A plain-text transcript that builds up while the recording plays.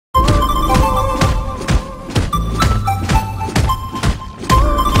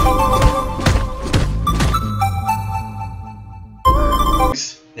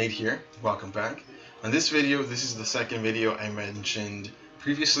Nate here, welcome back. On this video, this is the second video I mentioned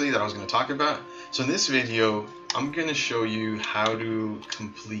previously that I was going to talk about. So in this video, I'm going to show you how to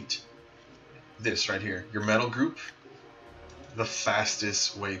complete this right here, your metal group, the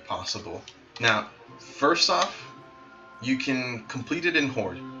fastest way possible. Now, first off, you can complete it in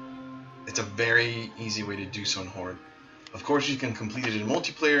Horde. It's a very easy way to do so in Horde. Of course, you can complete it in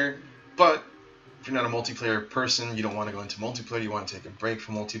multiplayer, but if you're not a multiplayer person, you don't want to go into multiplayer, you want to take a break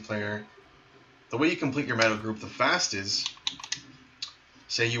from multiplayer, the way you complete your metal group the fastest,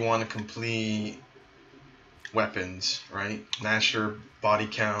 say you want to complete weapons, right? Nasher body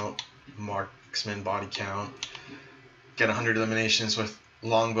count, marksman body count, get 100 eliminations with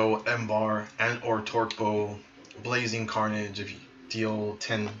longbow, M-bar, and or torque bow, blazing carnage if you deal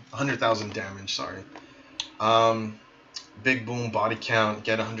 100,000 damage, sorry. Big boom body count,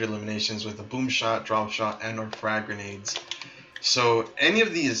 get 100 eliminations with a boom shot, drop shot, and or frag grenades. So any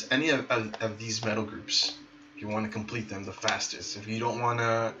of these metal groups, if you want to complete them the fastest, if you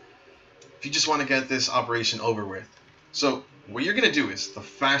just want to get this operation over with. So what you're gonna do is the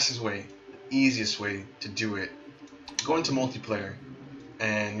fastest way, the easiest way to do it, go into multiplayer.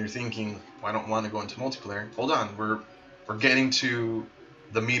 And you're thinking, well, I don't want to go into multiplayer. Hold on, we're getting to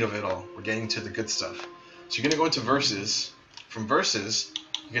the meat of it all. We're getting to the good stuff. So you're gonna go into versus. From versus,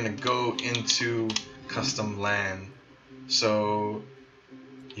 you're gonna go into custom LAN. So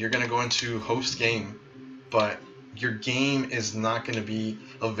you're gonna go into host game, but your game is not gonna be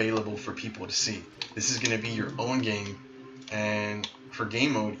available for people to see. This is gonna be your own game. And for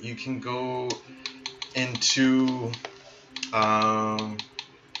game mode, you can go into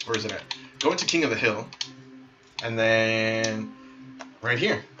where is it at? Go into King of the Hill, and then right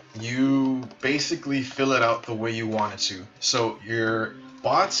here, you basically fill it out the way you want it to. So your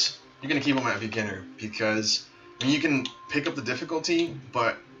bots, you're gonna keep them at beginner because I mean, you can pick up the difficulty,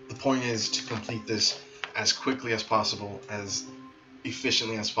 but the point is to complete this as quickly as possible, as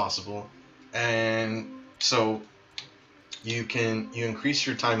efficiently as possible, and so you increase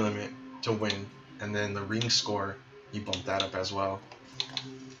your time limit to win, and then the ring score, you bump that up as well.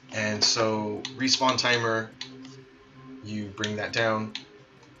 And so respawn timer, you bring that down,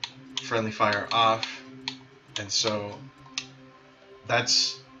 friendly fire off, and so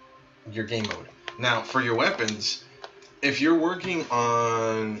that's your game mode. Now for your weapons, if you're working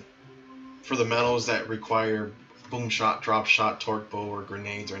on for the metals that require boom shot, drop shot, torque bow, or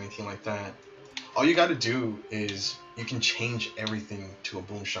grenades or anything like that, all you got to do is you can change everything to a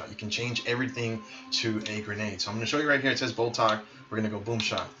boom shot. You can change everything to a grenade. So I'm going to show you right here. It says bolt talk. We're going to go boom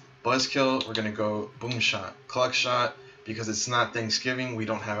shot. Buzzkill, we're going to go boom shot. Cluck shot, because it's not Thanksgiving, we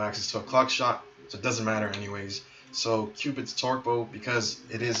don't have access to a cluck shot, so it doesn't matter anyways. So Cupid's torque bow, because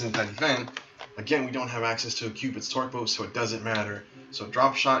it isn't that event, again, we don't have access to a Cupid's torque bow, so it doesn't matter. So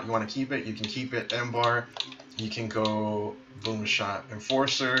drop shot, you want to keep it, you can keep it. M-bar, you can go boom shot.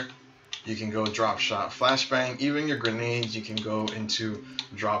 Enforcer, you can go drop shot. Flashbang, even your grenades, you can go into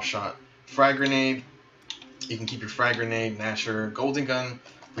drop shot. Frag grenade, you can keep your frag grenade. Nasher, golden gun,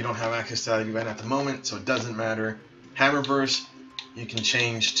 we don't have access to that event at the moment, so it doesn't matter. Hammer burst, you can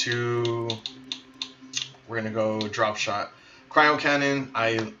change to, we're gonna go drop shot. Cryo cannon,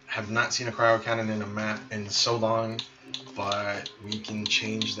 I have not seen a cryo cannon in a map in so long, but we can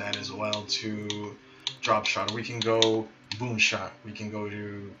change that as well to drop shot. We can go boom shot. We can go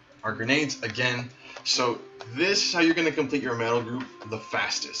to our grenades again. So this is how you're gonna complete your metal group the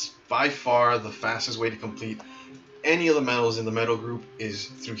fastest. By far the fastest way to complete any of the metals in the metal group is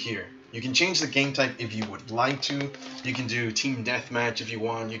through here. You can change the game type if you would like to. You can do team deathmatch if you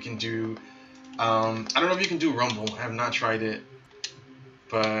want. You can do, I don't know if you can do Rumble. I have not tried it,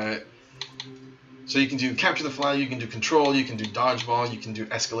 but so you can do capture the flag. You can do control. You can do dodgeball. You can do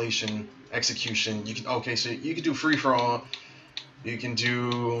escalation, execution. You can so you can do free for all. You can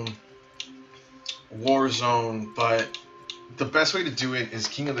do Warzone, but the best way to do it is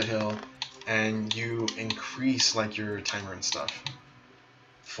King of the Hill, and you increase like your timer and stuff.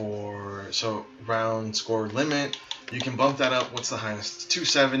 So round score limit, you can bump that up. What's the highest?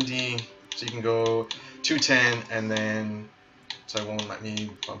 270. So you can go 210, and then so it won't let me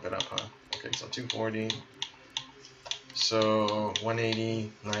bump it up, huh? Okay, so 240. So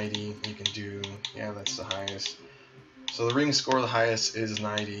 180, 90. You can do, yeah, that's the highest. So the ring score, the highest is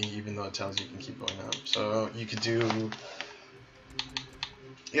 90, even though it tells you can keep going up. So you could do,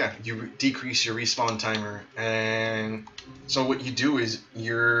 yeah, you decrease your respawn timer. And so what you do is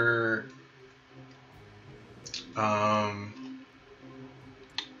you're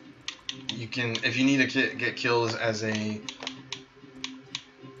you can, if you need to get kills as a,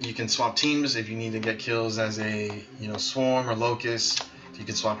 you can swap teams. If you need to get kills as a, swarm or locust, You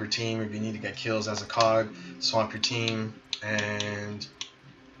can swap your team if you need to get kills as a cog. Swap your team, and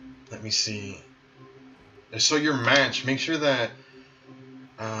let me see. So your match, make sure that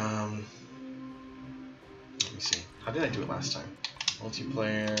let me see. How did I do it last time?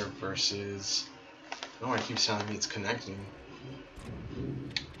 Multiplayer versus. Oh, it keeps telling me it's connecting.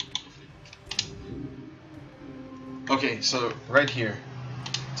 Okay, so right here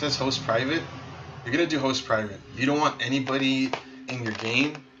it says host private. You're gonna do host private. If you don't want anybody in your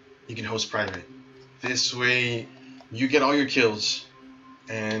game, you can host private. This way you get all your kills,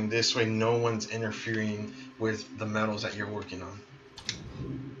 and this way no one's interfering with the medals that you're working on.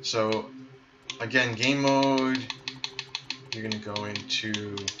 So again, game mode, you're gonna go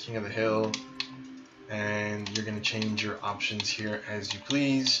into King of the Hill, and you're gonna change your options here as you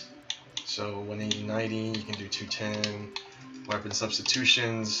please. So 180, 90, you can do 210. Weapon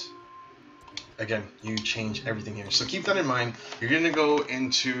substitutions. Again, you change everything here. So keep that in mind. You're gonna go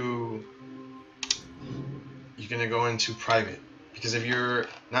into private, because if you're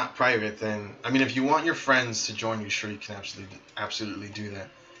not private, then I mean, if you want your friends to join you, sure, you can absolutely do that.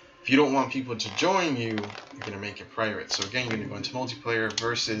 If you don't want people to join you, you're gonna make it private. So again, you're gonna go into multiplayer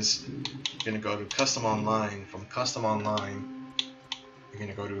versus. You're gonna go to custom online. From custom online, you're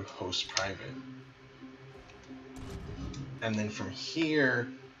gonna go to host private, and then from here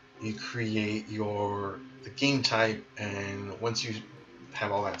you create the game type, and once you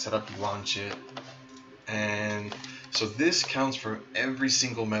have all that set up, you launch it. And so this counts for every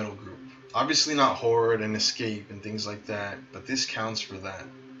single medal group. Obviously not Horde and Escape and things like that, but this counts for that.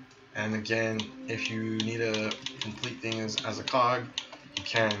 And again, if you need to complete things as a cog, you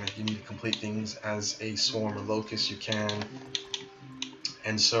can. If you need to complete things as a swarm or locust, you can.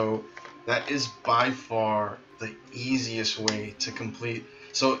 And so that is by far the easiest way to complete.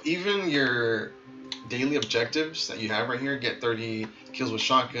 So even your daily objectives that you have right here, get 30 kills with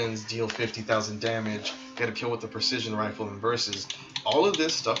shotguns, deal 50,000 damage, get a kill with the precision rifle and versus, all of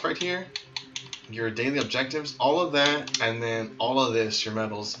this stuff right here, your daily objectives, all of that, and then all of this, your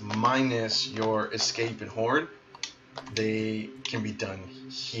medals, minus your escape and horde, they can be done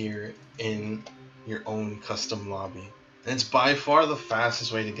here in your own custom lobby. And it's by far the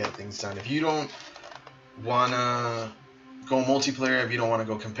fastest way to get things done. If you don't want to go multiplayer, if you don't want to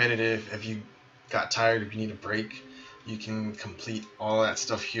go competitive, if you got tired, if you need a break, you can complete all that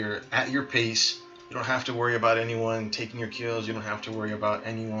stuff here at your pace. You don't have to worry about anyone taking your kills. You don't have to worry about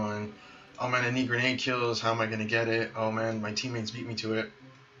anyone, oh man, I need grenade kills, how am I going to get it? Oh man, my teammates beat me to it.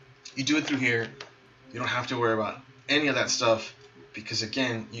 You do it through here. You don't have to worry about any of that stuff, because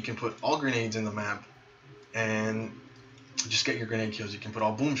again, you can put all grenades in the map and just get your grenade kills. You can put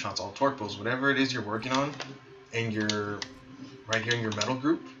all boom shots, all torque bows, whatever it is you're working on, and you're right here in your medal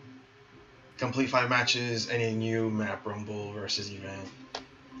group. Complete 5 matches and a new map, rumble versus event.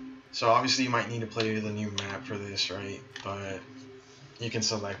 So obviously you might need to play the new map for this, right? But you can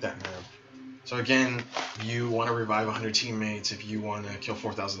select that map. So again, you want to revive 100 teammates. If you want to kill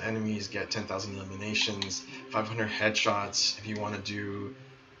 4,000 enemies, get 10,000 eliminations, 500 headshots. If you want to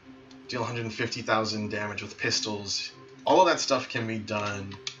deal 150,000 damage with pistols, all of that stuff can be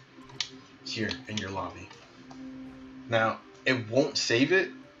done here in your lobby. Now, it won't save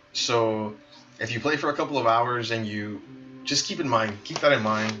it, so if you play for a couple of hours and you just keep that in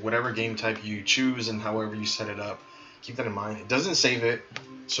mind, whatever game type you choose and however you set it up, keep that in mind. It doesn't save it,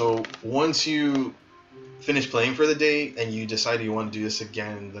 so once you finish playing for the day and you decide you want to do this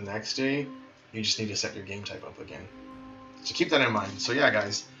again the next day, you just need to set your game type up again. So keep that in mind. So yeah,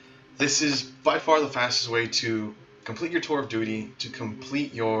 guys, this is by far the fastest way to complete your tour of duty, to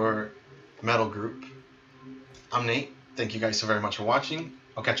complete your medal group. I'm Nate. Thank you guys so very much for watching.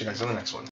 I'll catch you guys on the next one.